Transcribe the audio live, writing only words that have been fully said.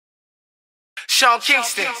Sean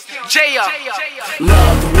Kingston, J.O.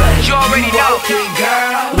 Love the way You already you know. walking,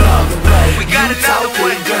 girl. Love the way We got you another talking,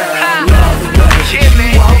 one. girl. Ha. Love the way Yeah, man.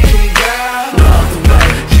 you walking, girl. Love the way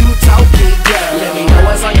you talking, girl. Let me know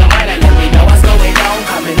what's on your mind and let me know what's going on.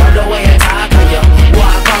 Coming all the way and talk on you.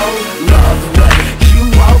 Walk on. Love the way you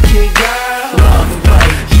walking, girl. Love the way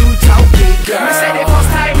you talking, girl. Me say the first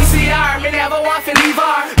time me see her, me never want to leave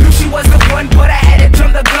her. Knew she was the one, but I had to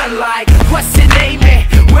jump the gun like, what's your name, man?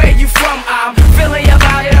 Where you from? I'm feeling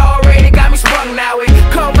about it already, got me sprung now. We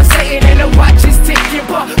conversating and the watch is ticking,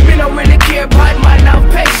 but me don't really care about my love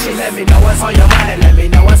patience. Let me know what's on your mind and let me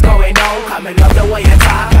know what's going on. Coming up the way and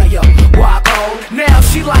talk on you. Walk on. Now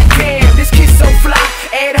she like, damn, this kid so fly.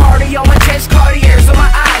 Ed Hardy on my chest, Cartiers on my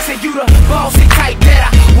eyes, and you the bossy type that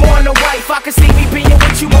I want a wife. I can see me being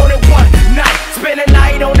with you more than one night. Spend a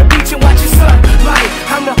night on the beach and watch the sunlight.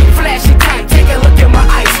 I'm the flashy type, take a look at my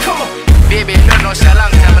eyes, come on. Baby, you don't know shit a long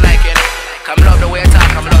time I like it. Come love the way I talk,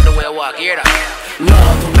 come love the way I walk, hear that?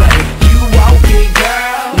 Love the way you walking,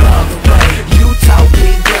 girl. Love the way you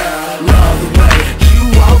talking, girl. Love the way you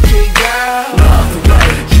walking, girl. Love the way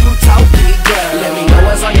you talking, girl. Let me know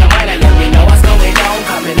what's on your mind and let me know what's going on.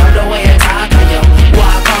 Coming all the way and talk on you.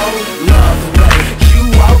 Walk on. Love the way you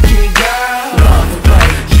walking, girl. Love the way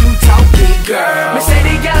you talking, girl. Me say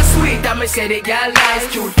they got sweet, I me say they got nice.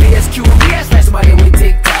 Cute face, nice money we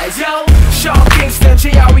take ties. Yo, Sean Kingston,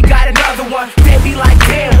 JR, we got another one. They be like,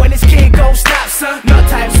 damn, when this kid gon' stop, son. No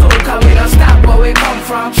time soon, cause we don't stop where we come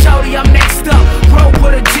from. Shorty, I'm next up, roll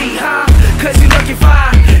with a G, huh? Cause you looking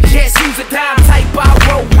fine, yes, use a dime. Type I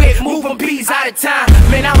roll with, moving bees out of time.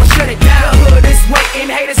 Man, I'ma shut it down. The hood is waiting,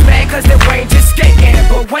 haters mad cause their brain just skating.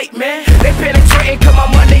 But wait, man, they penetrating cause my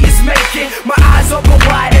money is making. My eyes open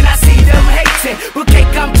wide and I see them hating. But cake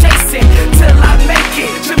I'm chasing till I make it.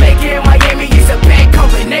 Jamaica and Miami is a bad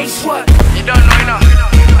combination. What? You don't know, you know.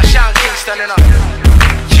 Sean Kingston, you know.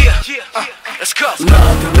 Yeah, let's go.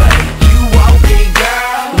 Love the way you walking,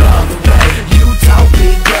 girl. Love the way you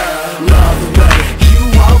talking, girl. Love the way you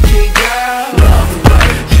walking, girl. Love the way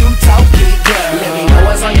you talking, girl. Let me know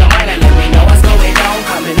what's on your mind and let me know what's going on.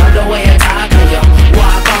 Coming all the way and talk on you.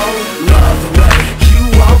 Walk on. Love the way you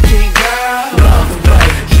walking, girl. Love the way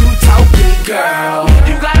you talking, girl.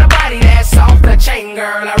 You got a body that's off the chain,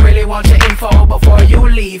 girl. I really want your info before you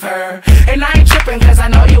leave her. And I ain't tripping cause I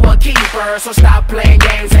know you a keeper. So stop playing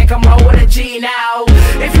games and come roll with a G now.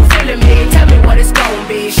 If you feeling me, tell me what it's gon'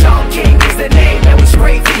 be. Sean King is the name and we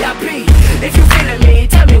straight VIP. If you feeling me,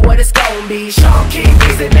 tell me what it's gon' be. Sean King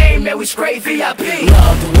is the name and we straight VIP.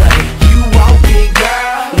 Love the way you walking,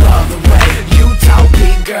 girl. Love the way you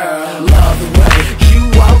talking, girl. Love the way you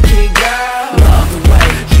walking, girl. Love the way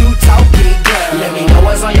you talking, girl. Let me know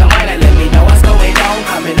what's on your mind and let me know what's going on.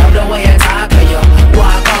 Coming up the way and talk on you.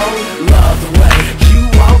 Walk on. Love the way you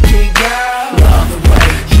walking, girl. Love the way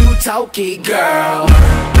you talking, girl.